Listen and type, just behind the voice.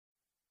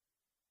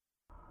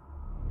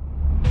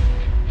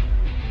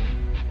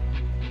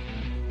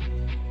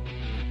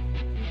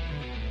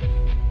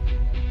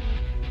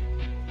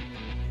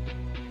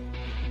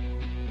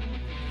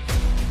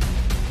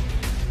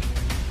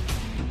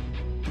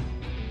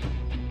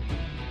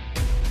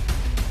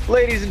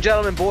Ladies and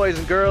gentlemen, boys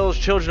and girls,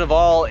 children of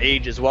all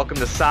ages, welcome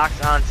to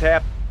Sox on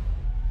Tap.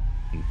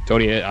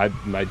 Tony,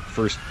 my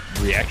first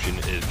reaction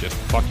is just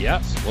fuck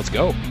yes, let's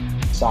go.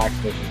 Sox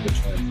versus the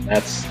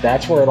Twins.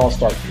 That's where it all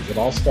starts. Because it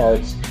all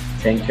starts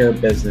taking care of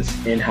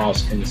business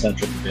in-house in the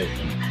Central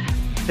Division.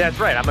 That's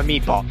right, I'm a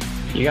meatball.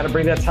 You got to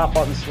bring that top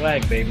button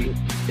swag, baby.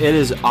 It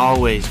is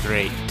always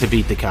great to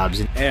beat the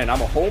Cubs. And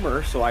I'm a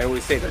homer, so I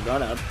always say they're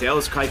gonna.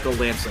 Dallas Keuchel,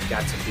 Lance Lynn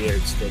got some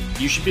beards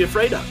that you should be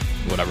afraid of.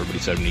 What everybody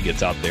said when he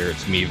gets out there,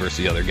 it's me versus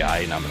the other guy,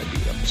 and I'm going to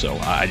beat him. So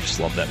I just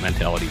love that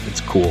mentality.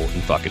 It's cool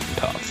and fucking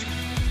tough.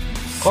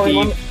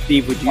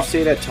 Steve, would you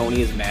say that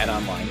Tony is mad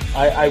online?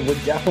 I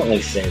would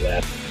definitely say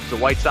that. The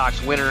White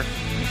Sox winner.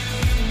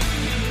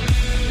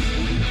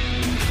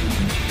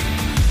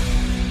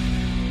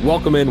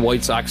 Welcome in,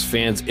 White Sox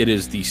fans. It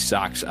is the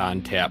Sox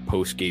on Tap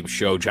post-game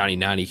show. Johnny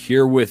Nani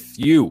here with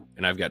you,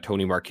 and I've got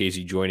Tony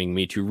Marchese joining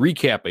me to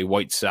recap a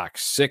White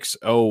Sox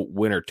 6-0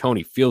 winner.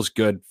 Tony, feels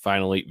good.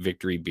 Finally,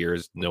 victory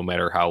beers, no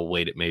matter how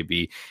late it may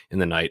be in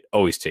the night,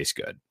 always taste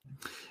good.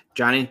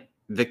 Johnny,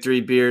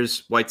 victory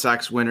beers, White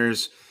Sox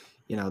winners,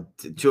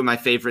 two of my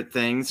favorite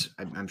things.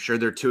 I'm sure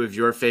they're two of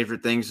your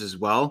favorite things as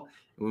well.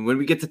 When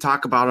we get to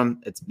talk about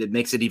them, it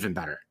makes it even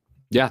better.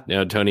 Yeah,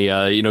 Tony,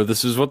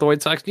 this is what the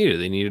White Sox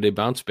needed. They needed a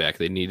bounce back.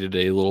 They needed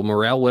a little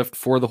morale lift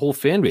for the whole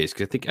fan base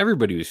because I think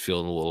everybody was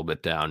feeling a little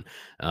bit down.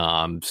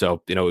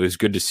 It was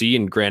good to see.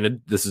 And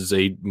granted, this is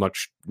a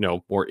much,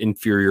 more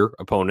inferior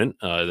opponent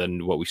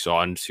than what we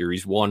saw in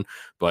Series 1.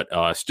 But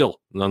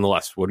still,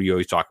 nonetheless, what do you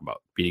always talk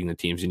about? Beating the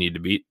teams you need to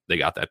beat. They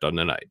got that done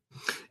tonight.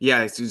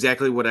 Yeah, it's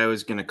exactly what I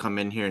was going to come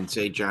in here and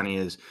say, Johnny,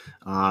 is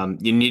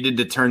you needed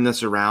to turn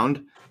this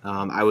around.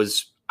 I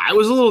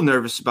was a little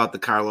nervous about the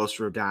Carlos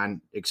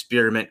Rodon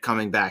experiment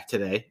coming back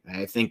today.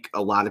 I think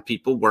a lot of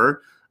people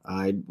were.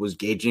 I was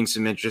gauging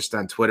some interest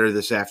on Twitter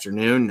this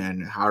afternoon,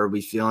 and how are we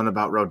feeling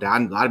about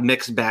Rodon? A lot of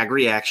mixed bag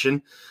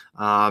reaction,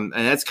 and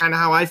that's kind of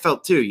how I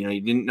felt too.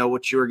 You didn't know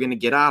what you were going to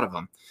get out of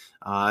him.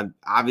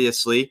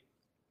 Obviously,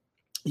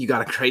 you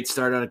got a great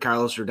start out of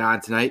Carlos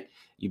Rodon tonight.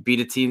 You beat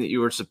a team that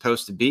you were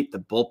supposed to beat. The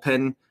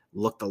bullpen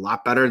looked a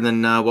lot better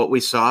than what we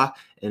saw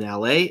in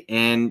LA.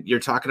 And you're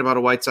talking about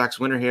a White Sox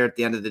winner here at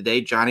the end of the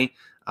day, Johnny.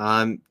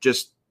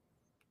 Just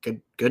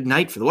good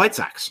night for the White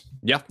Sox.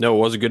 Yeah, no, it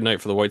was a good night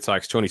for the White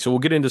Sox, Tony. So we'll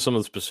get into some of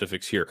the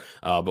specifics here.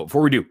 But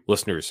before we do,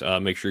 listeners,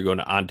 make sure you go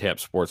to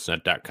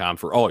ontapsportsnet.com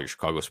for all your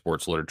Chicago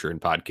sports literature and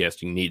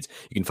podcasting needs.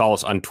 You can follow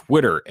us on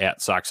Twitter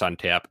at Sox on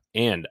Tap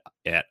and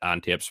at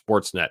OnTap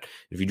Sportsnet.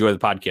 If you enjoy the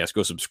podcast,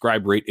 go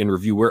subscribe, rate, and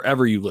review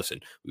wherever you listen.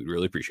 We'd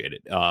really appreciate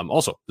it.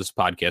 Also, this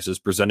podcast is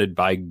presented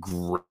by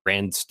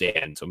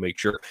Grandstand, so make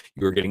sure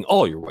you're getting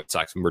all your White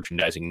Sox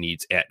merchandising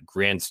needs at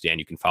Grandstand.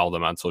 You can follow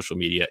them on social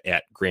media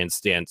at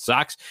Grandstand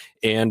Sox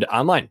and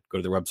online. Go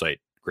to their website,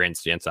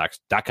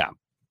 grandstandsox.com.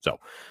 So,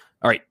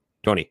 all right,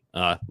 Tony,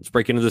 let's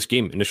break into this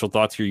game. Initial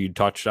thoughts here. You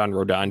touched on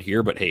Rodon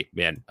here, but hey,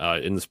 man,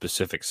 in the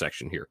specific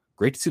section here,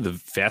 great to see the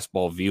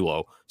fastball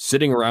velo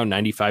sitting around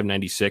 95,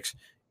 96,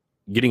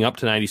 getting up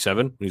to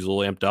 97 when he's a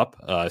little amped up.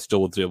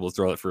 Still was able to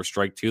throw that first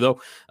strike too,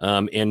 though.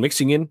 And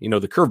mixing in,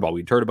 the curveball.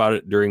 We'd heard about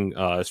it during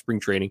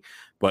spring training,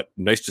 but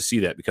nice to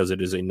see that because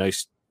it is a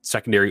nice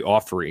third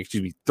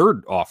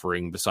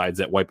offering besides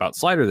that wipeout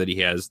slider that he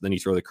has. Then you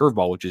throw the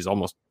curveball, which is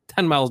almost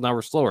 10 miles an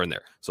hour slower in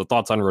there. So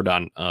thoughts on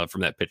Rodon from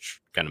that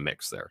pitch kind of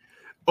mix there.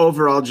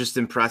 Overall, just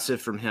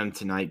impressive from him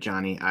tonight,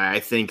 Johnny. I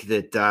think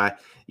that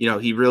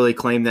he really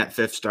claimed that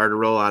fifth starter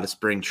role out of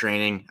spring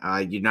training.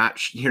 You're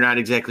not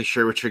exactly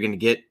sure what you're going to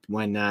get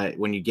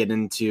when you get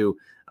into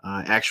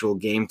actual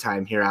game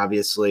time here.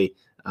 Obviously,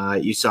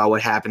 you saw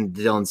what happened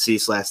to Dylan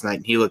Cease last night,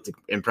 and he looked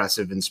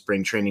impressive in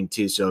spring training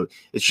too. So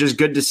it's just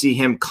good to see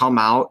him come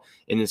out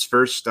in his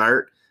first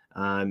start.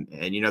 And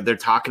they're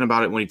talking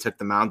about it when he took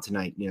the mound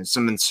tonight.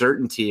 Some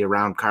uncertainty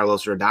around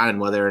Carlos Rodon and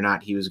whether or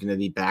not he was going to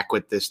be back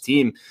with this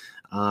team.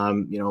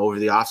 Over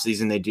the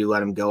offseason, they do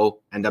let him go,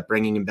 end up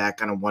bringing him back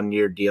on a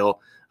 1-year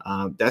deal.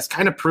 That's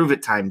kind of prove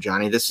it time,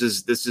 Johnny. This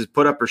is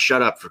put up or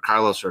shut up for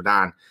Carlos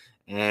Rodon,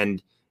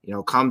 and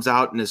comes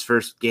out in his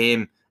first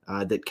game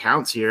that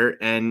counts here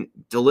and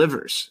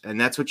delivers, and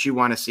that's what you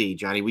want to see,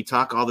 Johnny. We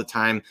talk all the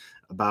time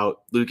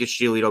about Lucas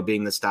Giolito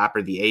being the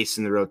stopper, the ace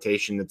in the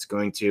rotation that's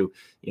going to,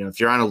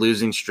 if you're on a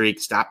losing streak,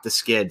 stop the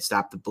skid,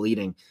 stop the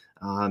bleeding,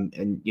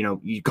 and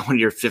you go into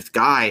your fifth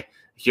guy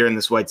here in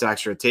this White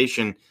Sox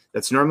rotation.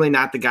 That's normally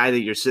not the guy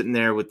that you're sitting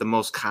there with the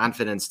most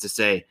confidence to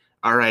say,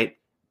 all right,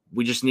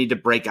 we just need to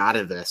break out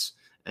of this.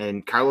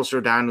 And Carlos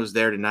Rodon was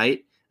there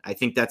tonight. I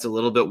think that's a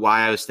little bit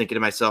why I was thinking to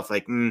myself,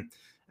 like,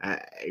 I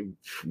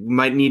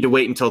might need to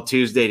wait until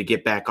Tuesday to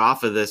get back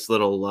off of this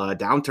little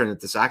downturn that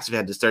the Sox have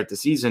had to start the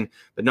season.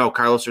 But no,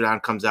 Carlos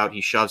Rodon comes out,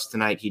 he shoves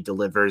tonight, he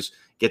delivers,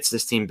 gets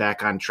this team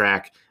back on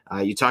track.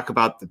 You talk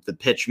about the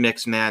pitch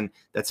mix, man.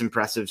 That's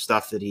impressive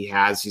stuff that he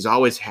has. He's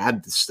always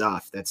had the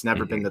stuff. That's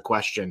never been the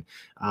question.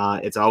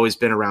 It's always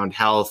been around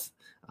health,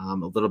 a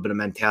little bit of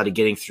mentality,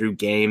 getting through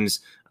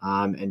games,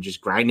 and just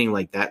grinding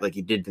like that, like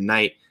he did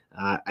tonight.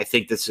 I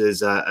think this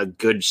is a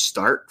good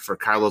start for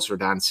Carlos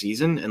Rodon's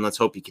season, and let's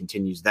hope he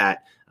continues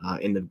that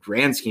in the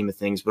grand scheme of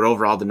things. But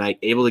overall tonight,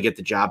 able to get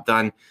the job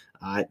done.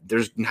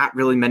 There's not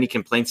really many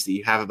complaints that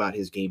you have about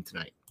his game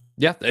tonight.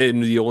 Yeah,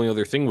 and the only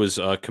other thing was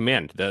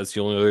command. That's the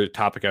only other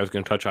topic I was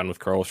going to touch on with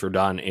Carlos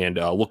Rodon, and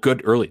look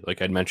good early,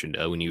 like I'd mentioned,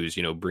 when he was,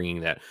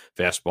 bringing that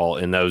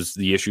fastball, and that was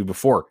the issue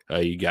before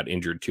he got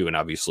injured too, and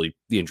obviously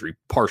the injury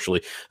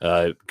partially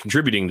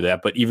contributing to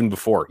that, but even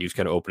before he was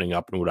kind of opening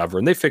up and whatever,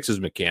 and they fix his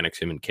mechanics,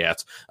 him and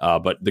Katz,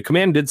 but the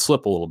command did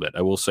slip a little bit,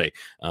 I will say,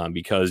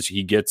 because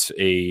he gets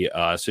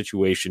a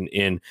situation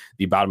in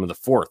the bottom of the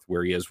fourth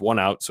where he has one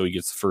out, so he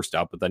gets the first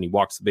out, but then he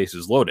walks the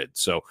bases loaded,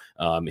 so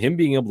him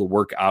being able to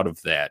work out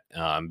of that,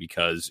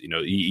 because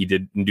he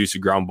did induce a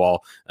ground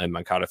ball and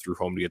Moncada threw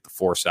home to get the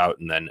force out,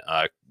 and then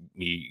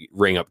he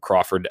rang up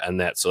Crawford and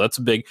that. So that's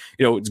a big,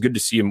 it's good to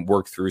see him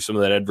work through some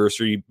of that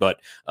adversity, but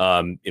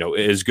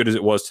as good as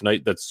it was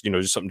tonight, that's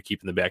just something to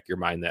keep in the back of your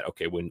mind that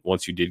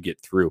once you did get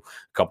through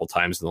a couple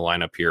times in the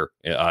lineup here,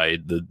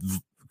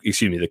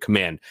 the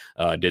command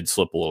did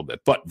slip a little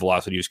bit, but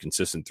velocity was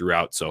consistent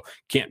throughout, so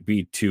can't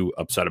be too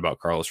upset about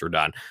Carlos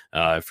Rodon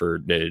for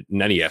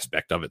any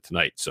aspect of it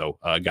tonight. So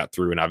got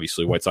through, and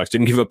obviously White Sox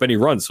didn't give up any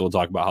runs, so we'll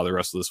talk about how the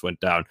rest of this went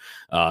down.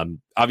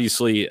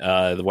 Obviously,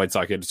 the White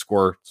Sox had to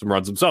score some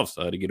runs themselves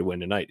to get a win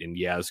tonight, and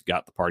Yaz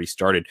got the party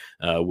started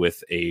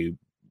with a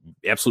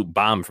absolute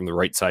bomb from the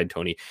right side,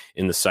 Tony,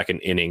 in the second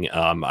inning.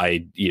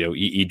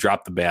 He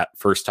dropped the bat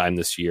first time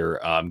this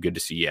year. Good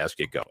to see Yaz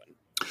get going.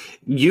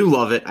 You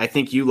love it. I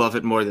think you love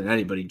it more than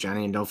anybody,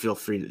 Johnny, and don't feel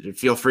free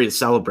to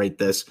celebrate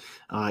this.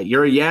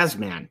 You're a Yaz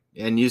man,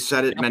 and you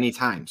said it many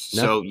times.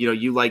 Yep. So,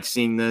 you like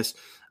seeing this.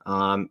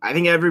 I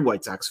think every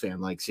White Sox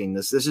fan likes seeing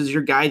this. This is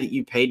your guy that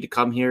you paid to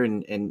come here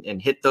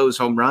and hit those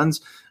home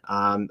runs.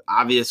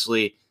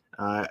 Obviously,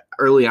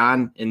 early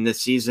on in this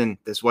season,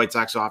 this White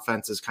Sox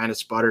offense has kind of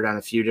sputtered on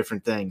a few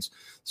different things.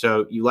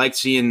 So you like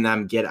seeing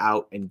them get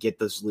out and get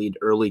this lead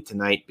early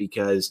tonight,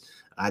 because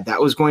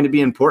that was going to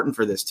be important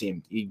for this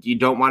team. You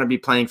don't want to be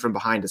playing from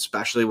behind,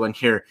 especially when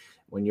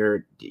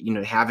you're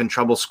having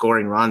trouble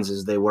scoring runs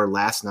as they were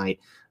last night.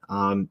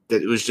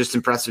 It was just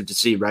impressive to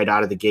see right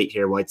out of the gate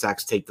here, White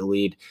Sox take the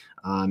lead.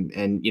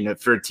 And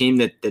for a team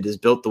that is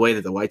built the way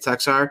that the White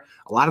Sox are,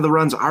 a lot of the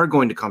runs are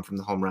going to come from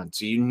the home run.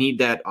 So you need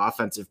that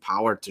offensive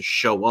power to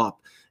show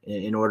up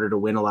in order to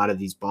win a lot of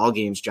these ball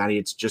games, Johnny.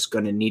 It's just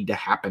going to need to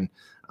happen.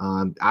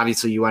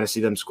 Obviously, you want to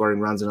see them scoring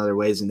runs in other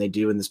ways, and they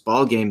do in this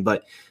ball game.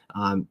 But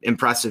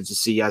impressive to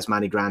see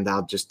Yasmani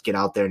Grandal just get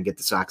out there and get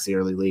the Sox the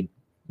early lead.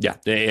 Yeah,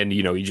 and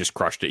he just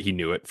crushed it. He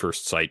knew it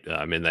first sight,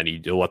 and then he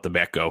let the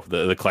bat go.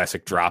 The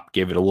classic drop,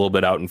 gave it a little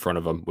bit out in front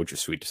of him, which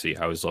is sweet to see.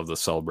 I always love the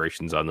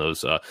celebrations on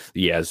those.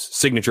 Yaz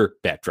signature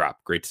bat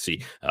drop, great to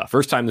see.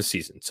 First time this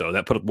season, so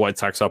that put the White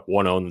Sox up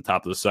 1-0 in the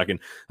top of the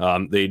second.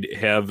 They'd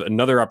have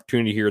another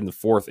opportunity here in the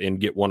fourth and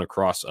get one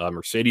across.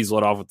 Mercedes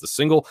led off with the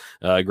single.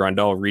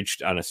 Grandal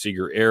reached on a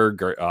Seager error.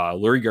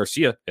 Lurie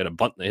Garcia had a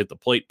bunt that hit the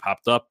plate,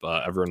 popped up.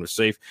 Everyone was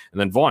safe, and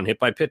then Vaughn hit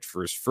by pitch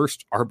for his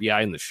first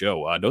RBI in the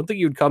show. I don't think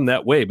he would come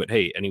that way, but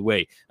hey,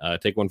 anyway,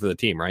 take one for the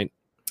team, right?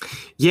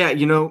 Yeah,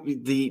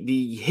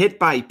 the hit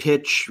by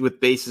pitch with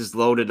bases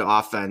loaded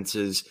offense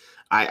is,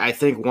 I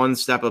think, one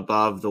step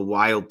above the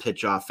wild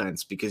pitch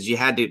offense, because you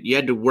had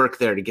to work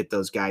there to get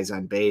those guys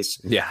on base.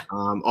 Yeah.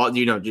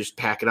 Just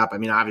pack it up. I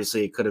mean,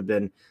 obviously it could have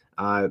been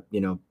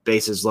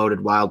bases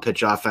loaded wild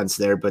pitch offense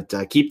there, but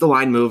keep the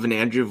line moving.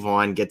 Andrew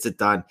Vaughn gets it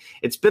done.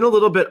 It's been a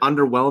little bit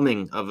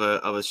underwhelming of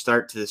a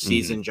start to the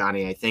season,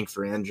 Johnny, I think,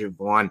 for Andrew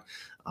Vaughn.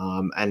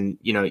 And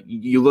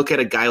you look at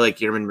a guy like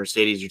Yermin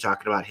Mercedes, you're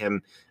talking about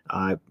him,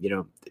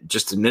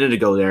 just a minute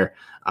ago there,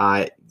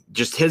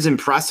 just his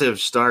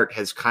impressive start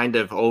has kind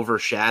of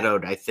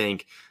overshadowed, I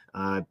think,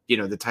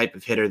 the type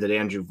of hitter that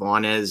Andrew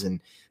Vaughn is. And,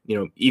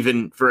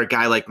 even for a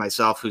guy like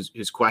myself,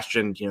 who's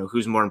questioned,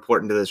 who's more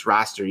important to this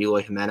roster,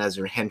 Eloy Jimenez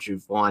or Andrew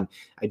Vaughn,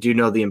 I do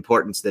know the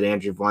importance that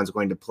Andrew Vaughn's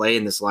going to play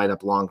in this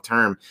lineup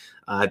long-term,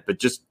 but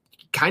just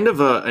kind of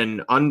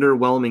an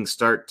underwhelming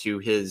start to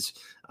his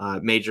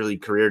major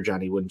league career,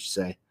 Johnny, wouldn't you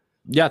say?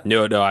 Yeah,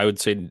 no, I would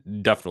say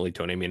definitely,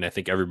 Tony. I mean, I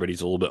think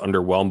everybody's a little bit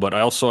underwhelmed, but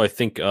I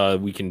think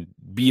we can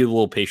be a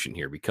little patient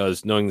here,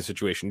 because knowing the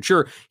situation,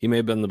 sure, he may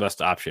have been the best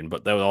option,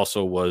 but that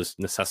also was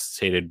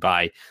necessitated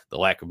by the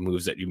lack of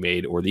moves that you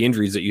made or the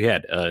injuries that you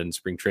had in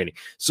spring training.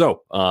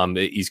 So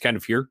he's kind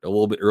of here a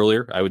little bit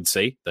earlier, I would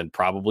say, than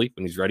probably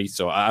when he's ready.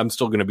 So I'm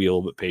still going to be a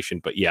little bit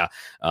patient, but yeah,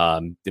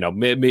 he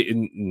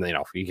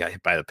got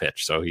hit by the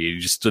pitch, so he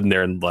just stood in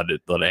there and let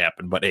it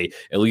happen. But hey,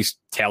 at least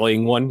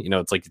tallying one,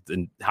 it's like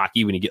in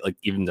hockey when you get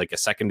even a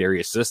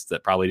secondary assist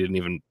that probably didn't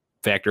even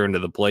factor into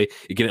the play,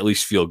 it can at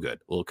least feel good,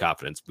 a little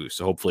confidence boost.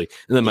 So hopefully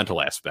in the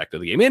mental aspect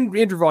of the game. And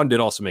Andrew Vaughn did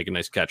also make a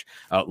nice catch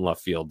out in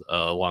left field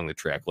along the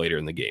track later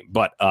in the game.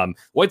 But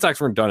White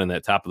Sox weren't done in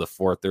that top of the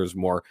fourth. There's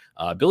more.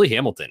 Billy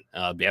Hamilton,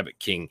 Babbitt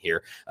King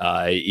here.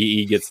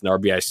 He gets an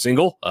RBI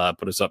single,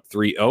 put us up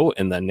 3-0,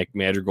 and then Nick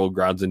Madrigal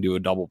grounds into a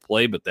double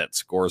play, but that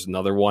scores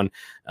another one.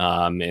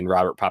 And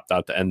Robert popped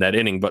out to end that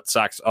inning. But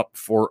Sox up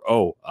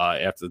 4-0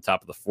 after the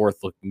top of the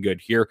fourth, looking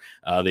good here.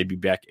 They'd be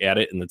back at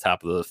it in the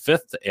top of the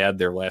fifth to add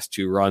their last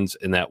two runs,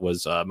 and that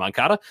was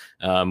Moncada,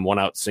 one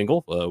out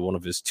single, one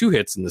of his two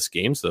hits in this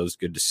game. So it was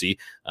good to see,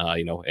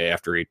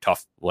 after a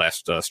tough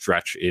last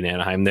stretch in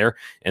Anaheim there.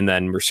 And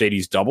then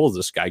Mercedes doubles.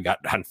 This guy got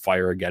on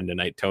fire again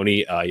tonight,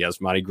 Tony.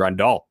 Yasmani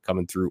Grandal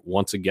coming through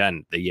once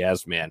again, the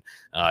Yaz man.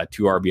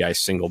 2 RBI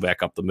single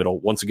back up the middle,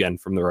 once again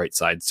from the right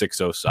side,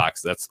 6-0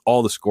 Sox. That's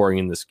all the scoring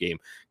in this game.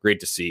 Great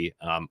to see.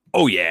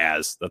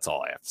 Yaz. That's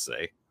all I have to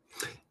say.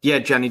 Yeah,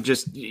 Johnny,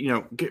 just,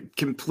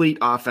 complete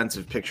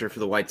offensive picture for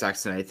the White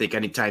Sox tonight. I think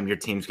anytime your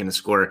team's going to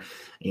score,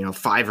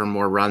 5 or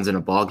more runs in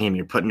a ball game,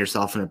 you're putting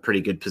yourself in a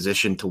pretty good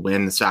position to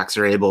win. The Sox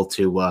are able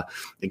to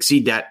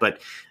exceed that.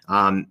 But,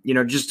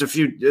 just a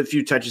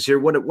few touches here.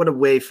 What a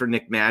way for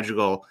Nick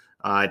Madrigal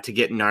to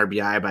get an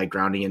RBI by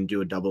grounding and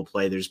do a double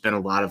play. There's been a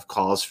lot of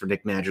calls for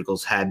Nick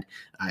Madrigal's head.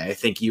 I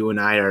think you and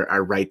I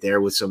are right there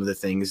with some of the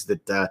things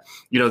that,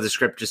 the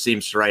script just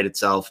seems to write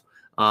itself.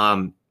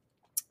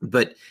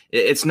 But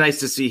it's nice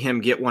to see him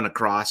get one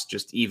across,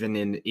 just even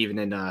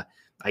in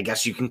I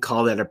guess you can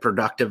call that a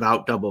productive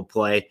out double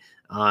play.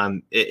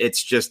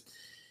 It's just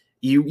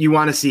you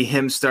want to see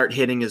him start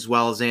hitting as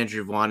well as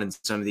Andrew Vaughn and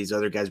some of these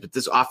other guys. But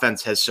this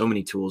offense has so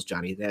many tools,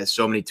 Johnny. It has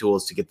so many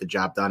tools to get the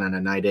job done on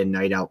a night in,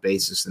 night out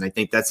basis. And I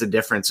think that's the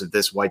difference of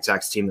this White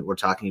Sox team that we're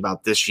talking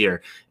about this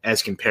year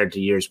as compared to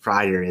years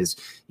prior is,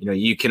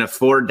 you can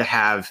afford to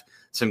have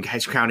some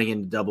guys crowding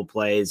into double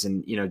plays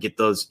and, get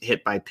those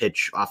hit by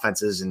pitch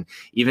offenses. And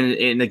even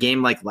in a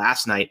game like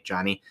last night,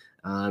 Johnny,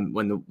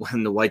 when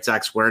the White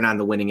Sox weren't on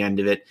the winning end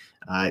of it,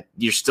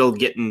 you're still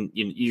going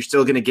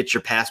to get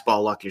your pass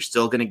ball luck. You're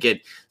still going to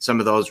get some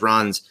of those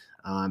runs.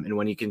 And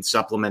when you can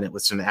supplement it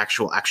with some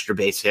actual extra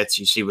base hits,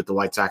 you see what the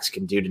White Sox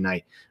can do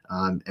tonight.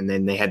 And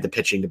then they had the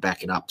pitching to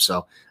back it up.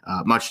 So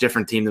much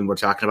different team than we're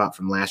talking about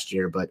from last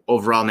year. But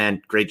overall,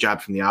 man, great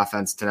job from the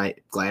offense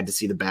tonight. Glad to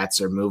see the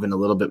bats are moving a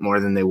little bit more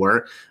than they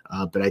were.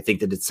 But I think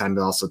that it's time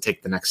to also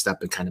take the next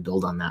step and kind of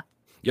build on that.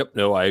 Yep,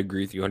 no, I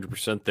agree with you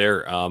 100%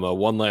 there.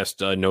 One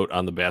last note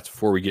on the bats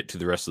before we get to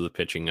the rest of the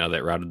pitching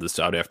that routed this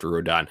out after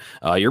Rodon.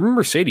 You remember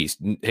Mercedes?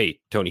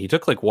 Hey, Tony, he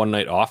took like one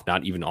night off,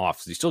 not even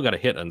off. He still got a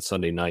hit on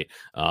Sunday night,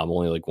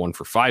 only like 1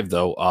 for 5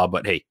 though.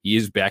 But hey, he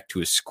is back to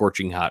his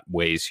scorching hot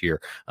ways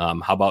here.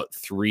 How about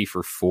 3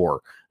 for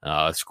 4?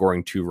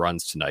 Scoring 2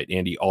 runs tonight,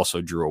 and he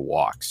also drew a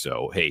walk.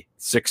 So hey,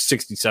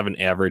 667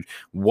 average,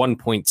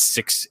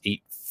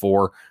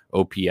 1.684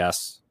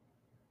 OPS.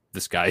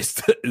 This guy's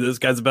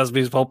the best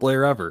baseball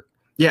player ever.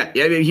 Yeah,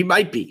 I mean, he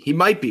might be.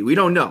 We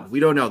don't know.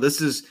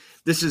 This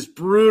is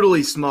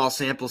brutally small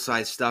sample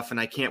size stuff, and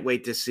I can't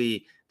wait to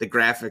see the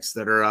graphics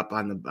that are up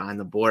on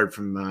the board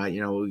from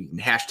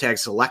hashtag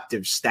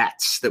selective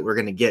stats that we're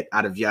going to get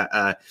out of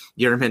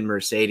Yermin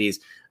Mercedes.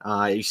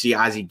 You see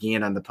Ozzie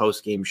Guillen on the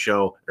post-game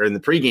show, or in the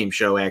pregame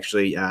show,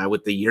 actually,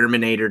 with the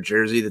Yerminator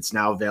jersey that's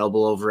now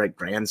available over at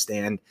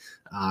Grandstand.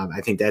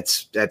 I think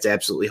that's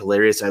absolutely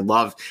hilarious. I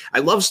love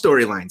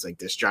storylines like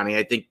this, Johnny.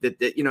 I think that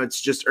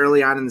it's just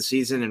early on in the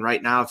season, and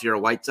right now, if you're a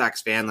White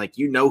Sox fan, like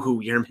who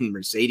Yermin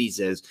Mercedes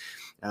is.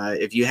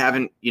 If you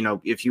haven't,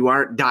 if you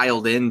aren't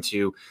dialed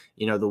into,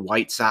 the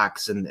White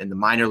Sox and the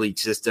minor league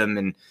system,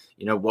 and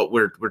what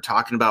we're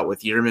talking about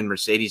with Yermin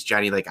Mercedes,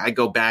 Johnny. Like I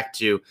go back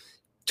to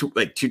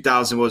like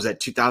 2000, what was that?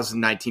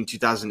 2019,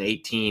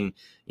 2018.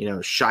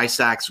 Shy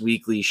Sox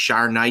Weekly,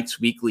 Shar Knights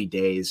Weekly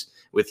days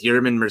with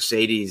Yermin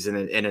Mercedes in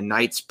a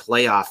Knights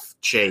playoff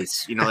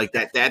chase. Like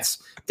that's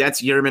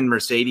Yermin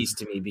Mercedes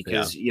to me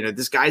because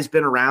this guy's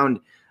been around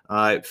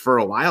for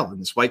a while in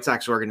this White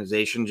Sox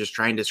organization, just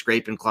trying to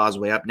scrape and claw his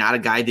way up. Not a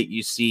guy that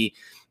you see,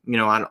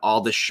 on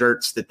all the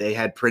shirts that they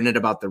had printed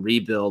about the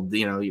rebuild,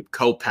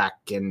 Kopech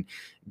and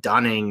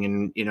Dunning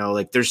and,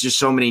 like there's just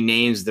so many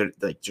names that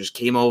like just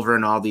came over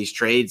in all these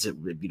trades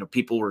that,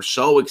 people were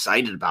so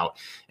excited about.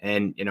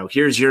 And,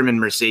 here's Yermin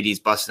Mercedes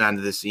busting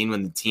onto the scene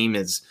when the team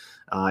is,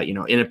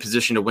 in a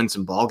position to win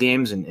some ball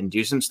games and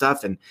do some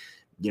stuff. And,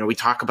 we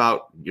talk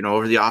about,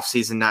 over the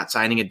offseason not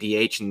signing a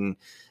DH and,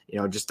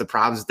 just the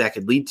problems that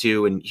could lead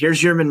to. And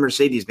here's Yermin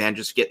Mercedes, man,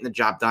 just getting the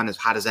job done as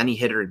hot as any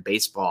hitter in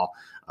baseball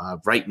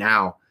right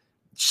now.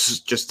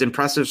 Just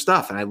impressive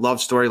stuff. And I love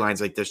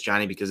storylines like this,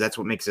 Johnny, because that's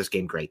what makes this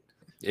game great.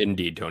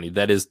 Indeed, Tony.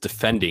 That is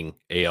defending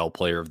AL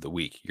Player of the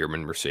Week,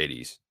 Yermin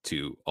Mercedes.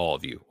 to all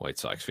of you White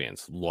Sox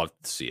fans. Love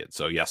to see it.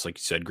 So yes, like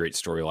you said, great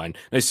storyline.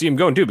 I see him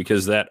going too,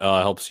 because that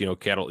helps,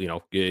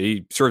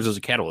 he serves as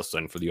a catalyst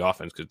then for the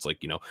offense. Cause it's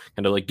like,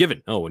 kind of like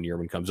given, when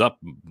Yermin comes up,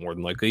 more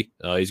than likely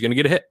he's going to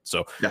get a hit.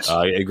 So yes.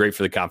 Great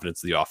for the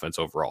confidence of the offense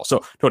overall.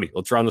 So Tony,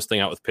 let's round this thing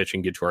out with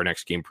pitching, get to our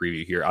next game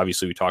preview here.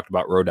 Obviously we talked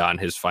about Rodon,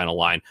 his final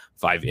line,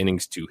 5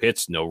 innings, 2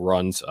 hits, no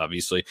runs,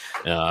 obviously.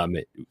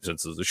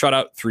 Since it was a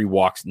shutout, 3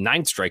 walks,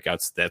 9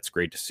 strikeouts. That's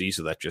great to see.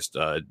 So that just,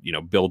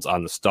 builds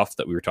on the stuff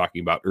that we were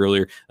talking about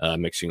earlier,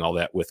 mixing all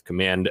that with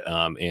command,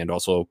 and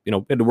also,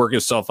 had to work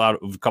himself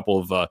out of a couple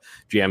of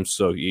jams.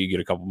 So you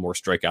get a couple more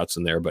strikeouts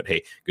in there, but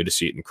hey, good to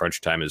see it in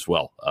crunch time as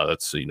well.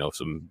 That's,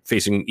 some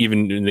facing,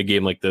 even in a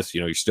game like this,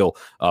 you're still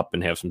up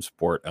and have some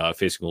support,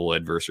 facing a little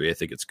adversity. I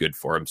think it's good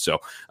for him. So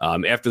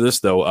after this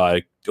though,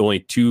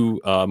 only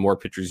 2 more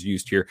pitchers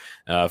used here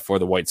for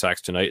the White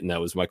Sox tonight, and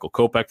that was Michael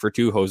Kopech for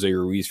 2, Jose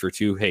Ruiz for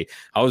 2. Hey,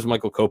 how is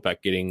Michael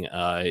Kopech getting,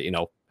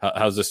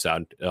 how's this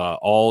sound?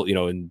 All,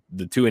 in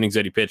the 2 innings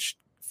that he pitched,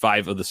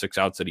 5 of the 6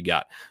 outs that he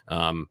got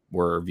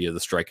were via the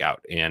strikeout,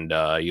 and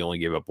he only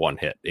gave up 1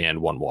 hit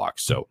and 1 walk.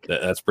 So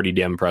that's pretty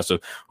damn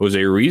impressive.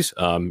 Jose Ruiz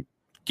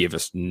gave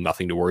us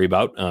nothing to worry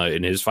about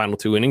in his final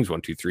 2 innings,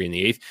 1, 2, 3 in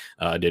the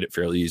 8th. Did it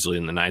fairly easily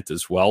in the 9th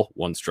as well.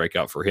 1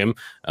 strikeout for him.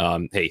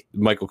 Hey,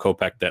 Michael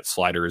Kopech, that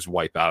slider is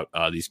wipeout.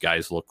 These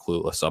guys look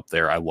clueless up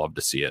there. I love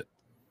to see it.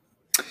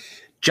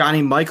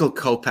 Johnny, Michael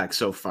Kopech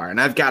so far, and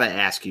I've got to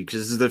ask you,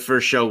 because this is the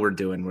first show we're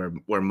doing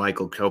where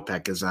Michael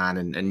Kopech is on,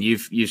 and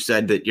you've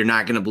said that you're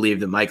not going to believe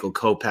that Michael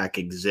Kopech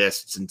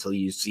exists until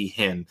you see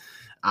him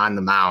on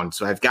the mound.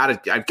 So I've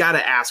got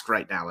to ask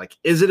right now, like,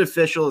 is it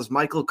official? Is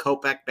Michael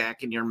Kopech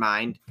back in your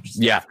mind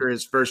after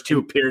his first 2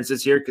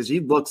 appearances here? Because he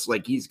looks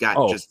like he's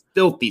got just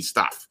filthy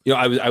stuff.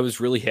 I was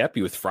really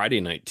happy with Friday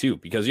night too,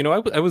 because,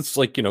 I was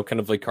like, kind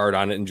of like hard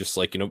on it and just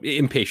like,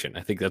 impatient.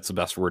 I think that's the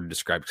best word to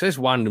describe, because I just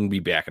wanted him to be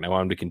back and I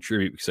wanted him to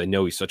contribute, because I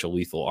know he's such a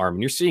lethal arm,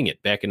 and you're seeing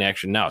it back in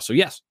action now. So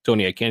yes,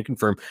 Tony, I can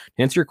confirm, to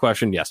answer your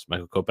question, yes,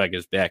 Michael Kopech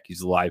is back. He's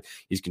alive.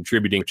 He's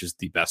contributing, which is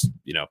the best,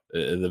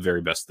 the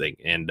very best thing.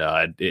 And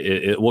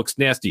it looks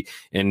nasty.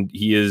 And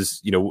he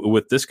is,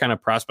 with this kind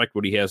of prospect,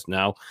 what he has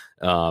now,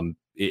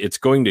 it's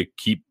going to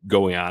keep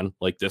going on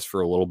like this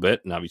for a little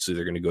bit. And obviously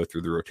they're going to go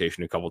through the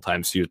rotation a couple of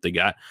times, see what they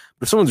got.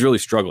 But if someone's really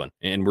struggling,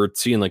 and we're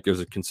seeing like there's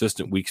a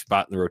consistent weak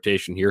spot in the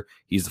rotation here,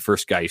 he's the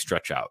first guy you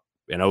stretch out.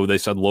 They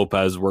said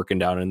Lopez working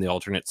down in the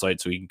alternate site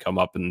so he can come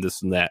up and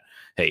this and that.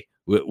 Hey,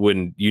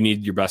 when you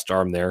need your best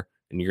arm there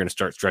and you're going to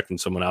start stretching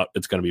someone out,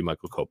 it's going to be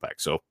Michael Kopech.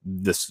 So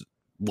this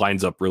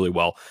lines up really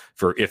well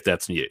for if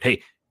that's needed.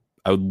 Hey,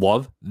 I would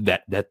love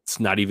that. That's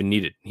not even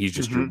needed. He's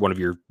just one of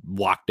your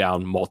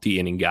lockdown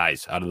multi-inning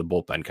guys out of the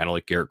bullpen, kind of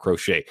like Garrett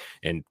Crochet.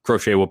 And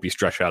Crochet won't be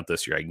stretched out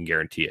this year, I can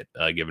guarantee it,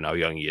 given how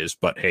young he is.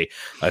 But hey,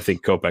 I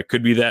think Kopech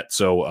could be that.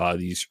 So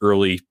these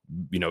early,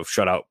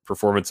 shutout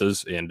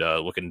performances and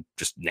looking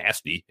just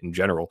nasty in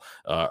general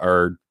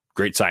are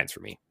great signs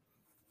for me.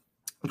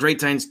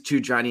 Great signs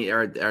too, Johnny,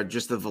 are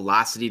just the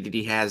velocity that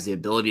he has, the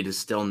ability to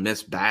still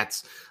miss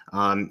bats.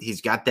 He's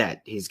got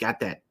that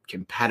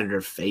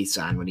competitor face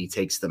on when he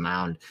takes the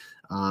mound.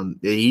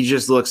 He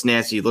just looks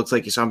nasty. He looks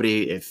like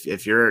somebody,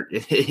 if you're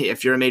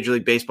a Major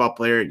League Baseball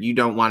player, you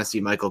don't want to see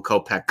Michael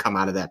Kopech come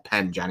out of that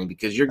pen, Johnny,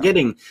 because you're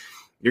getting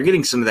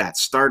some of that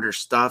starter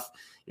stuff.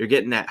 You're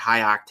getting that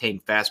high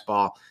octane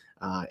fastball.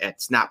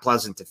 It's not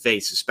pleasant to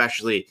face,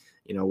 especially,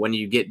 when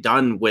you get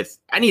done with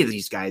any of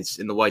these guys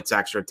in the White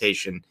Sox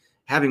rotation.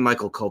 Having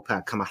Michael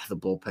Kopech come out of the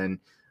bullpen,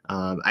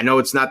 I know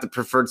it's not the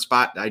preferred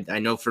spot. I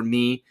know for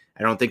me,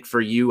 I don't think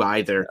for you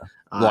either.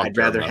 I'd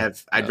rather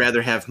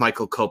have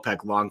Michael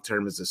Kopech long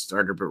term as a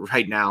starter, but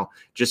right now,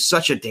 just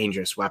such a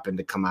dangerous weapon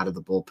to come out of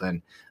the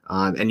bullpen.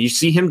 And you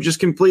see him just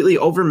completely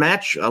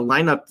overmatch a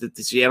lineup that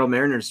the Seattle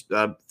Mariners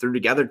threw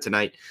together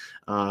tonight.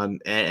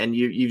 And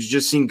you've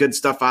just seen good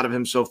stuff out of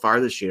him so far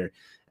this year.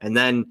 And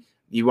then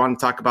you want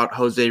to talk about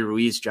Jose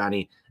Ruiz,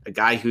 Johnny, a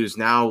guy who's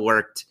now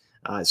worked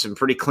some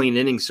pretty clean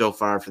innings so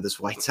far for this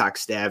White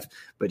Sox staff,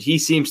 but he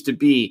seems to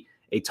be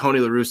a Tony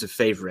La Russa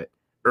favorite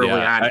early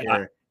on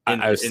here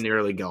in the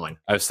early going.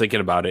 I was thinking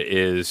about it.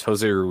 Is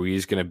Jose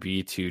Ruiz going to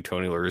be to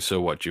Tony La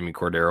Russa what Jimmy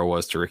Cordero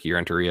was to Ricky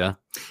Renteria?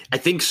 I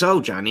think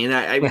so, Johnny.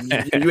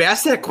 And you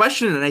asked that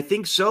question, and I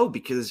think so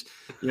because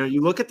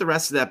you look at the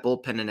rest of that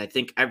bullpen, and I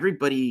think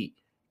everybody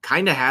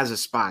kind of has a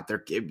spot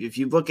there. If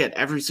you look at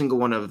every single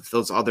one of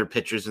those other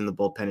pitchers in the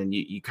bullpen, and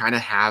you kind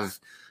of have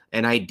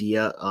an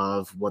idea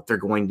of what they're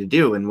going to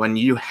do. And when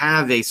you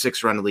have a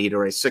 6-run lead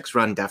or a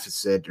 6-run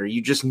deficit, or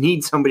you just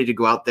need somebody to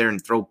go out there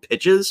and throw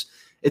pitches,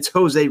 it's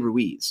Jose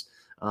Ruiz.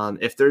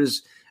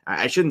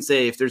 I shouldn't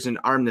say if there's an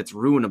arm that's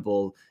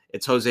ruinable,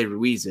 it's Jose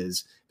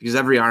Ruiz's, because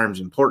every arm's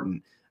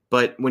important.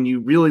 But when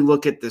you really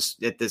look at this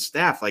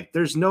staff, like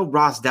there's no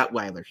Ross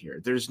Detweiler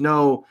here. There's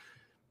no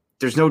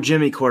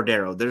Jimmy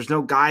Cordero. There's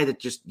no guy that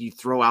just you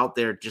throw out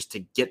there just to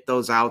get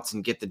those outs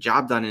and get the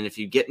job done. And if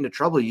you get into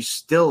trouble, you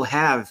still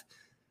have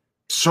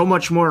so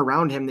much more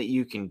around him that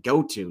you can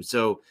go to.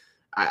 So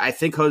I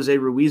think Jose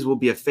Ruiz will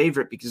be a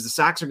favorite because the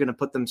Sox are going to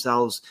put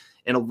themselves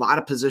in a lot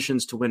of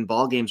positions to win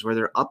ball games where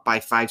they're up by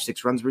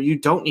 5-6 runs, where you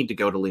don't need to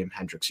go to Liam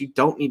Hendricks. You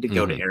don't need to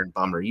go to Aaron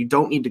Bummer. You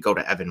don't need to go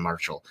to Evan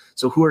Marshall.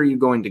 So who are you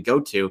going to go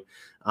to?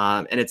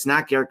 And it's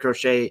not Garrett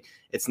Crochet.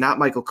 It's not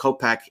Michael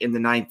Kopech in the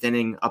 9th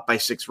inning up by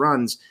 6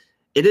 runs.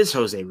 It is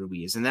Jose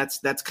Ruiz, and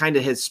that's kind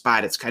of his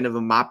spot. It's kind of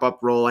a mop-up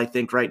role, I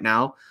think, right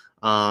now.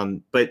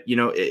 But,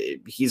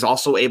 he's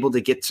also able to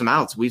get some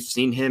outs. We've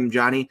seen him,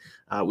 Johnny.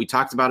 We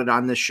talked about it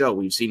on this show.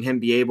 We've seen him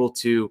be able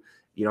to,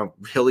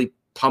 really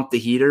pump the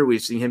heater.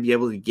 We've seen him be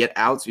able to get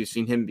outs. We've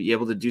seen him be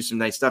able to do some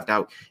nice stuff.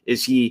 Now,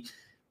 is he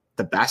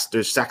the best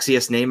or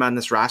sexiest name on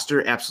this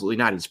roster? Absolutely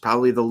not. He's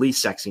probably the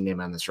least sexy name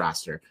on this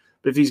roster.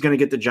 But if he's going to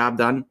get the job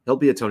done, he'll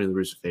be a Tony La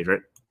Russa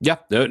favorite. Yeah,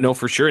 no,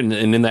 for sure. And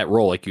in that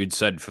role, like you'd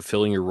said,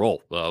 fulfilling your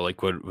role,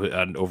 like what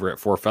over at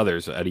Four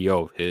Feathers, Eddie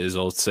O, his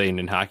old saying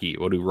in hockey,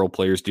 what do role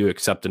players do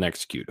except and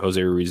execute?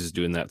 Jose Ruiz is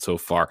doing that so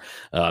far.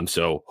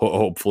 So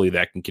hopefully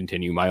that can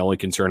continue. My only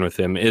concern with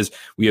him is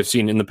we have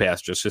seen in the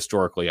past, just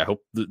historically, I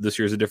hope this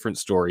year's a different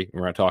story.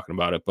 We're not talking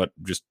about it, but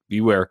just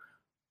beware,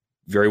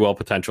 very well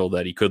potential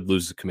that he could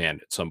lose the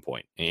command at some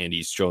point. And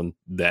he's shown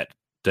that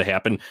to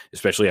happen,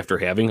 especially after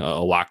having a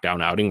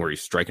lockdown outing where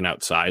he's striking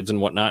out sides and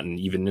whatnot. And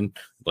even in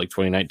like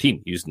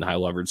 2019, used in high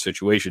leverage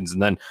situations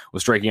and then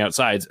was striking out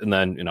sides. And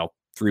then,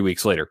 3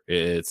 weeks later,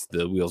 it's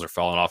the wheels are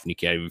falling off and you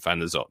can't even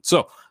find the zone.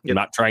 So I'm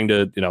not trying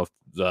to,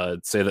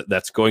 say that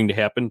that's going to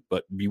happen,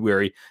 but be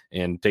wary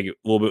and take it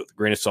a little bit with a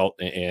grain of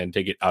salt and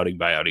take it outing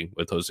by outing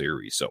with Jose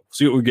Ruiz. So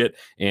see what we get.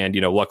 And,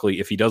 luckily,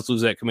 if he does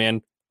lose that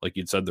command, like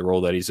you'd said, the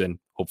role that he's in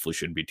hopefully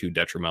shouldn't be too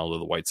detrimental to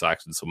the White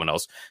Sox, and someone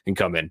else can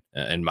come in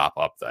and mop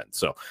up then.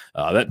 So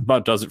that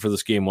about does it for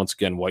this game. Once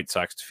again, White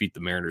Sox defeat the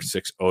Mariners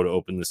 6-0 to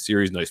open the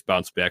series. Nice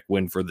bounce back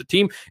win for the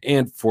team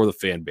and for the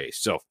fan base.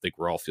 So I think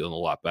we're all feeling a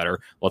lot better.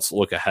 Let's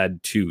look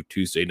ahead to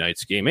Tuesday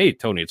night's game. Hey,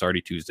 Tony, it's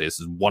already Tuesday. This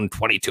is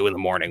 1:22 in the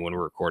morning when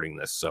we're recording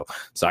this. So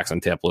Sox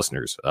on Tap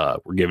listeners,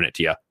 we're giving it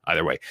to you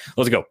either way.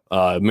 Let's go.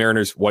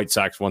 Mariners, White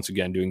Sox once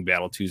again doing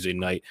battle Tuesday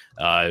night,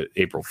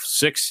 April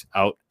 6th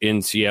out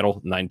in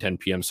Seattle, 9:10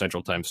 p.m.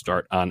 Central Time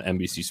start on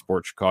NBC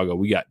Sports Chicago.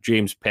 We got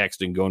James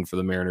Paxton going for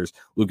the Mariners,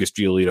 Lucas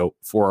Giolito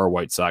for our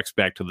White Sox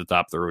back to the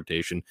top of the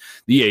rotation.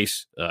 The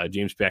ace,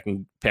 James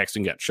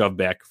Paxton got shoved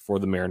back for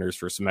the Mariners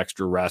for some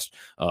extra rest.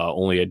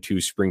 Only had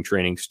 2 spring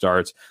training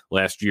starts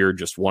last year,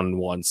 just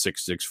 1-1,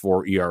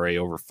 6.64 ERA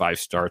over 5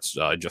 starts,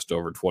 just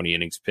over 20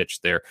 innings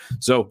pitched there.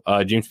 So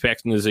James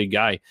Paxton is a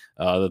guy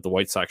that the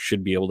White Sox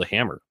should be able to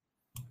hammer.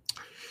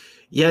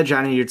 Yeah,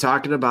 Johnny, you're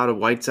talking about a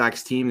White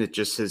Sox team that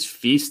just has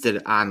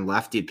feasted on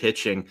lefty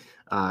pitching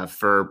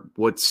for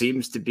what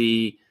seems to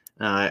be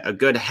a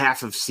good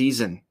half of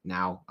season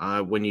now.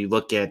 When you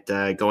look at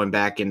going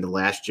back into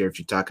last year, if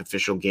you talk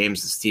official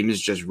games, this team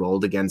has just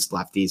rolled against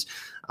lefties.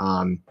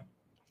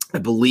 I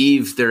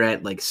believe they're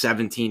at like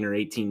 17 or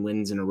 18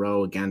 wins in a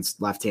row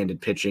against left-handed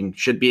pitching.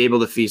 Should be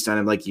able to feast on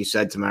him, like you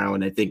said, tomorrow.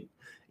 And I think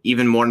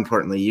even more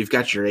importantly, you've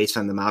got your ace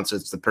on the mound, so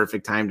it's the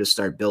perfect time to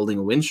start building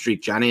a win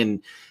streak, Johnny.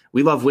 And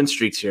we love win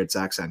streaks here at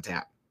Sox on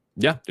Tap.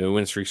 Yeah,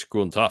 win streaks are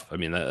cool and tough. I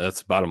mean, that's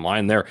the bottom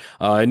line there.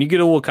 And you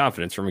get a little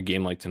confidence from a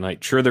game like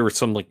tonight. Sure, there were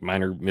some like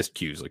minor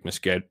miscues, like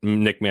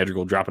Nick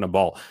Madrigal dropping a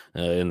ball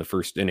in the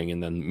first inning,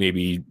 and then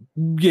maybe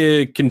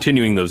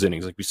continuing those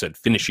innings, like we said,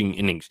 finishing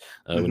innings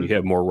when you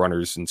have more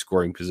runners in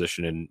scoring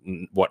position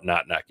and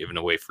whatnot, not giving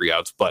away free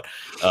outs. But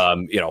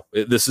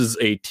this is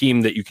a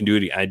team that you can do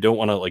it. I don't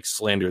want to like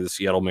slander the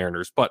Seattle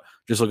Mariners, but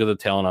just look at the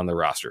talent on the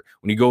roster.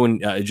 When you go in,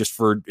 just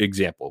for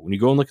example, when you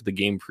go and look at the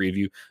game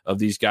preview of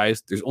these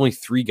guys, there's only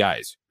 3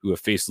 guys who have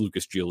faced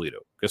Lucas Giolito.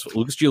 Guess what?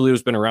 Lucas Giolito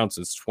has been around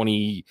since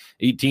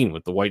 2018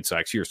 with the White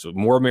Sox here. So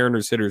more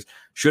Mariners hitters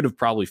should have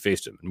probably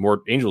faced him, and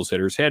more Angels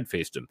hitters had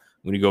faced him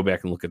when you go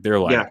back and look at their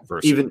lineup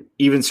first.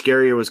 Even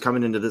scarier was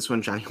coming into this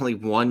one, Johnny. Only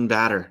 1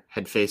 batter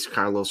had faced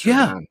Carlos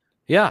Rodon.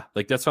 Yeah,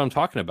 like that's what I'm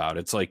talking about.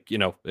 It's like,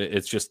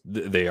 it's just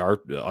they are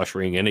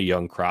ushering in a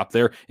young crop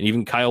there. And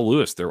even Kyle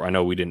Lewis there, I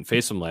know we didn't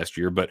face him last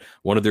year, but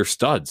one of their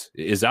studs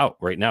is out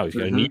right now. He's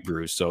got a knee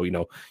bruise. So,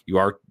 you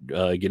are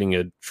getting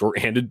a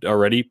shorthanded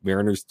already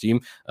Mariners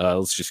team.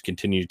 Let's just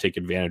continue to take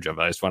advantage of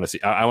it. I just want to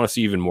see, I want to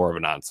see even more of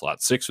an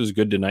onslaught. 6 was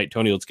good tonight.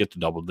 Tony, let's get to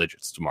double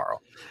digits tomorrow.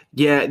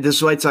 Yeah,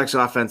 this White Sox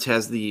offense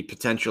has the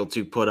potential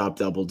to put up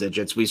double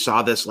digits. We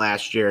saw this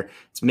last year.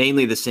 It's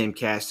mainly the same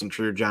cast and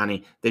crew,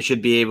 Johnny. They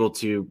should be able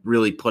to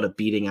really put a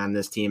beating on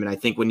this team. And I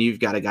think when you've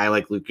got a guy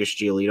like Lucas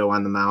Giolito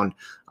on the mound,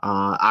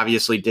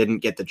 obviously didn't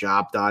get the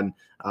job done.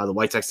 The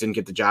White Sox didn't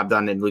get the job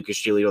done in Lucas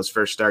Giolito's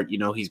first start.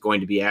 He's going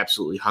to be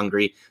absolutely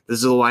hungry. This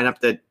is a lineup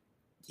that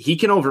he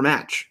can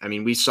overmatch. I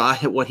mean, we saw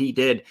what he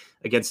did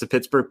against the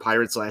Pittsburgh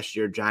Pirates last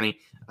year, Johnny.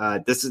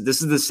 This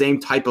is the same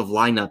type of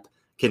lineup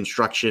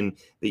construction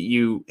that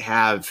you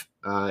have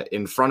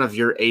in front of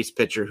your ace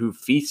pitcher who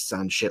feasts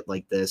on shit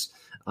like this.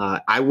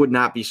 I would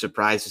not be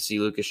surprised to see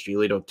Lucas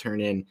Giolito turn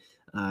in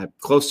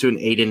close to an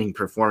 8-inning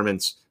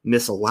performance,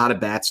 miss a lot of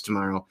bats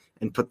tomorrow,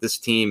 and put this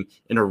team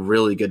in a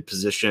really good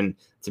position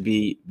to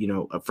be,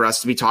 for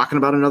us to be talking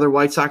about another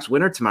White Sox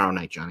winner tomorrow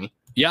night, Johnny.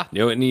 Yeah,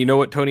 and you know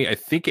what, Tony? I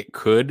think it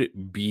could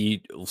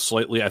be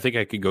slightly. I think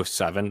I could go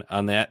 7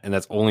 on that, and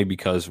that's only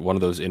because one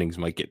of those innings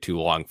might get too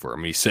long for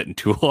him. He's sitting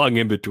too long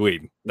in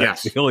between.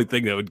 That's the only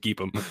thing that would keep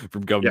him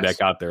from coming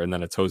back out there, and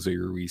then it's Jose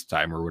Ruiz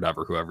time or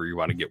whoever you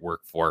want to get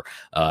work for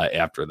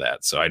after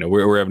that. So I know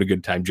we're having a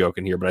good time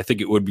joking here, but I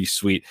think it would be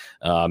sweet.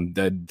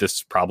 This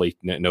is probably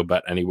no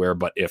bet anywhere,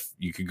 but if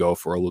you could go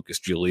for a Lucas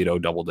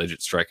Giolito double-digit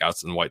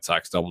strikeouts and the White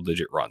Sox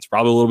double-digit runs,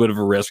 probably a little bit of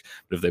a risk,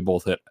 but if they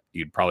both hit,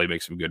 you'd probably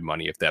make some good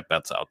money if that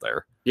bet's out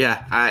there.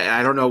 Yeah,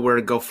 I don't know where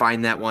to go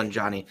find that one,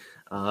 Johnny.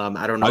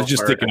 I don't know. I was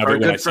just thinking of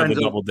it when I said the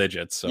double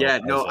digits. So yeah,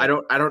 no, I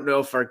don't know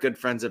if our good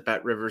friends at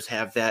Bet Rivers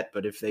have that,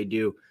 but if they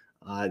do,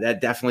 that'd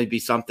definitely be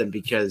something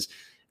because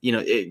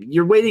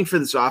you're waiting for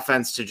this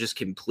offense to just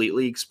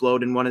completely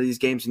explode in one of these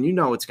games, and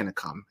it's going to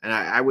come. And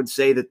I would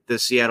say that the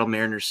Seattle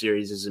Mariners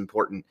series is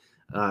important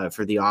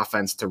for the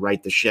offense to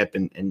right the ship,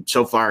 and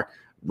so far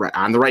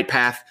on the right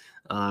path.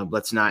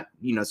 Let's not,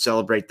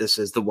 celebrate this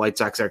as the White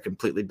Sox are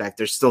completely back.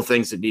 There's still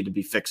things that need to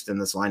be fixed in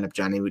this lineup,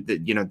 Johnny.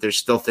 There's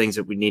still things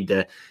that we need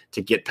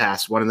to get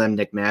past. One of them,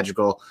 Nick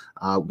Madrigal.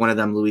 One of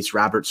them, Luis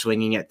Robert,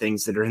 swinging at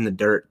things that are in the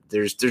dirt.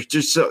 There's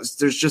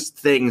just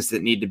things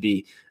that need to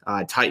be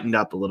tightened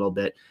up a little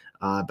bit.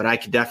 But I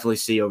could definitely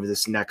see over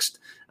this next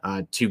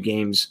 2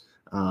 games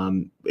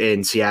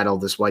in Seattle,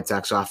 this White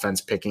Sox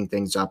offense picking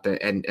things up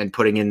and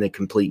putting in the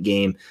complete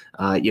game.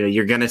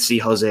 You're going to see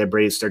Jose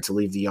Abreu start to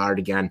leave the yard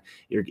again.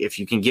 If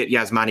you can get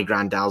Yasmani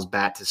Grandal's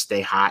bat to stay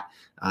hot,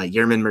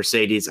 Yerman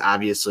Mercedes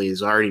obviously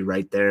is already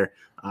right there.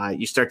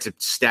 You start to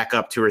stack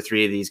up 2 or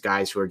 3 of these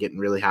guys who are getting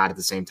really hot at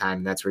the same time.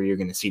 And that's where you're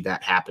going to see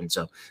that happen.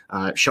 So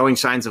showing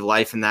signs of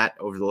life in that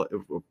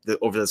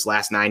over this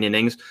last 9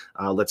 innings.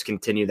 Let's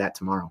continue that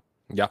tomorrow.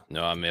 Yeah,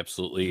 no, I'm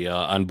absolutely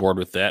on board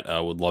with that. I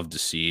would love to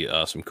see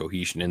some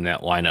cohesion in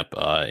that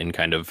lineup in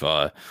kind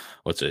of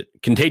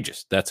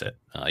contagious. That's it.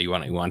 You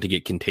want to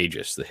get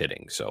contagious, the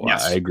hitting. So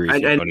yes. I agree.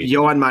 And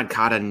Yohan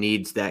Moncada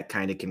needs that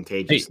kind of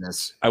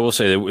contagiousness. Hey, I will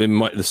say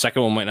that the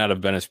second one might not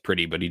have been as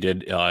pretty, but he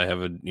did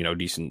have a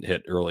decent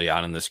hit early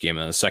on in this game,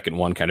 and the second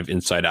one kind of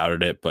inside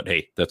outed it. But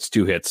hey, that's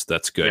 2 hits.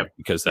 That's good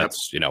because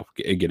that's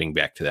getting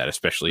back to that,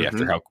 especially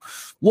after how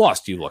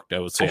lost you looked. I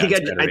would say on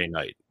Saturday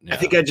night. Yeah. I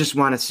think I just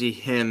want to see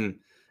him,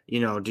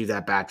 do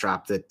that bat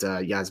drop that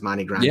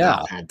Yasmani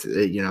Grandal had,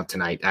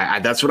 tonight.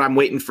 That's what I'm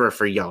waiting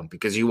for Yon,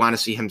 because you want to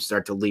see him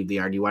start to leave the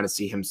yard. You want to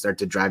see him start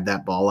to drive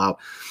that ball out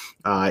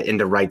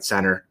into right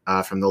center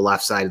from the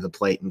left side of the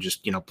plate and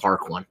just,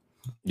 park one.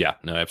 Yeah,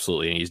 no,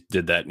 absolutely. And he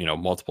did that,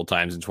 multiple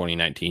times in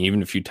 2019,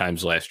 even a few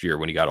times last year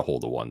when he got a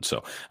hold of one.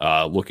 So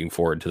looking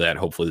forward to that.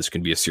 Hopefully this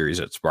can be a series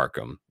at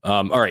Sparkum.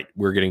 All right,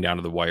 we're getting down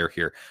to the wire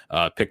here.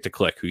 Pick to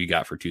click. Who you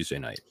got for Tuesday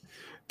night?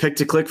 Pick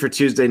to click for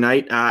Tuesday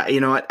night. You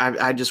know what?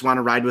 I just want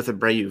to ride with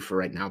Abreu for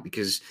right now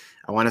because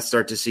I want to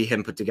start to see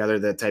him put together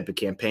that type of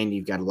campaign.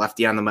 You've got a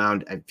lefty on the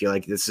mound. I feel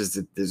like this is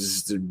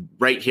the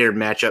right here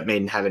matchup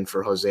made in heaven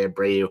for Jose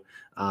Abreu.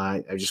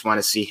 I just want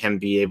to see him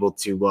be able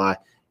to,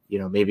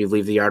 maybe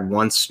leave the yard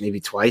once, maybe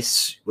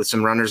twice with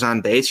some runners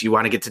on base. You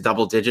want to get to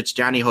double digits.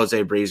 Johnny Jose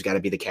Abreu's got to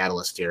be the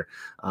catalyst here.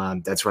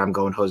 That's where I'm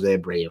going, Jose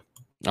Abreu.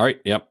 All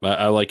right. Yep.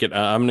 I like it.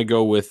 I'm going to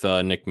go with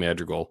Nick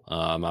Madrigal.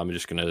 I'm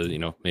just going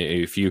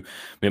to,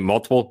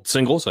 multiple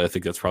singles. I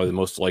think that's probably the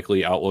most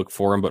likely outlook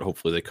for him, but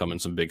hopefully they come in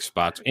some big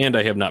spots. And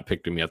I have not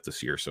picked him yet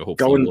this year. So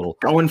hopefully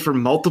going for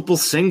multiple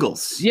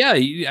singles. Yeah.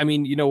 I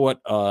mean, you know what?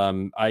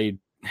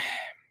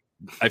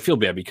 I feel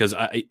bad because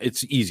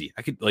it's easy.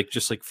 I could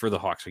just for the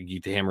Hawks,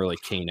 you could hammer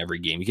like Kane every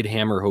game. You could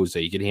hammer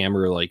Jose. You could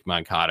hammer like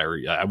Moncada. Or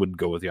I would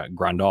go with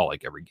Grandal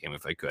like every game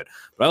if I could.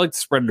 But I like to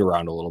spread it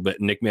around a little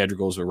bit. Nick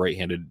Madrigal's a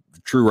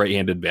true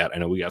right-handed bat. I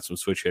know we got some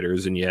switch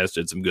hitters, and yes,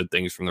 did some good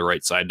things from the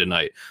right side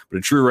tonight. But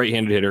a true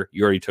right-handed hitter.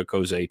 You already took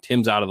Jose.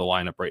 Tim's out of the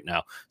lineup right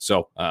now,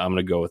 so I'm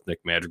going to go with Nick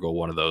Madrigal,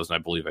 one of those. And I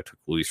believe I took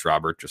Luis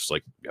Robert just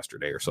like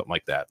yesterday or something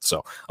like that.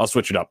 So I'll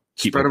switch it up.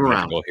 Keep spread them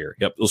around here.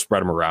 Yep, we'll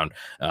spread them around.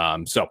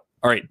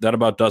 All right, that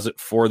about does it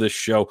for this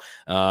show.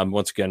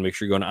 Once again, make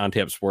sure you go to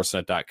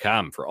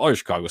ontapsportsnet.com for all your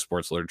Chicago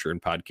sports literature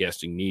and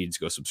podcasting needs.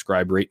 Go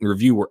subscribe, rate, and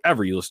review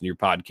wherever you listen to your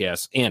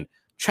podcasts, and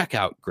check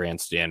out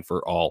Grandstand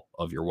for all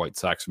of your White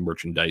Sox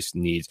merchandise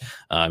needs.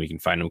 You can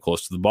find them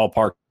close to the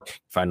ballpark.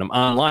 Find them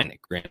online at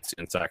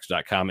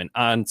grandstandsox.com and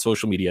on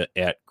social media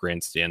at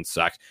Grandstand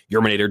Sox.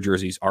 Yerminator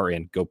jerseys are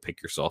in. Go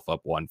pick yourself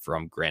up one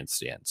from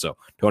Grandstand. So,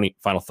 Tony,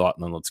 final thought,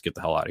 and then let's get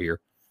the hell out of here.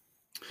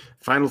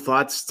 Final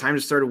thoughts. Time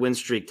to start a win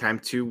streak. Time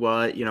to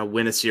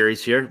win a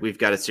series here. We've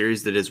got a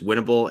series that is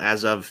winnable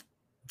as of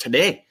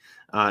today.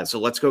 So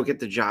let's go get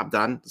the job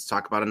done. Let's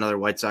talk about another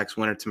White Sox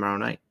winner tomorrow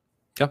night.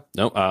 Yeah,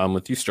 no,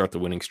 with you start the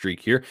winning streak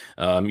here.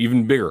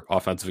 Even bigger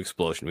offensive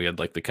explosion. We had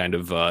like the kind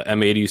of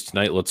M80s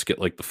tonight. Let's get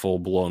like the full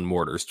blown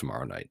mortars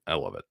tomorrow night. I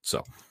love it.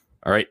 So,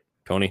 all right,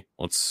 Tony,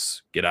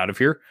 let's get out of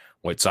here.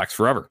 White Sox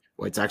forever.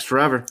 White Sox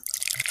forever.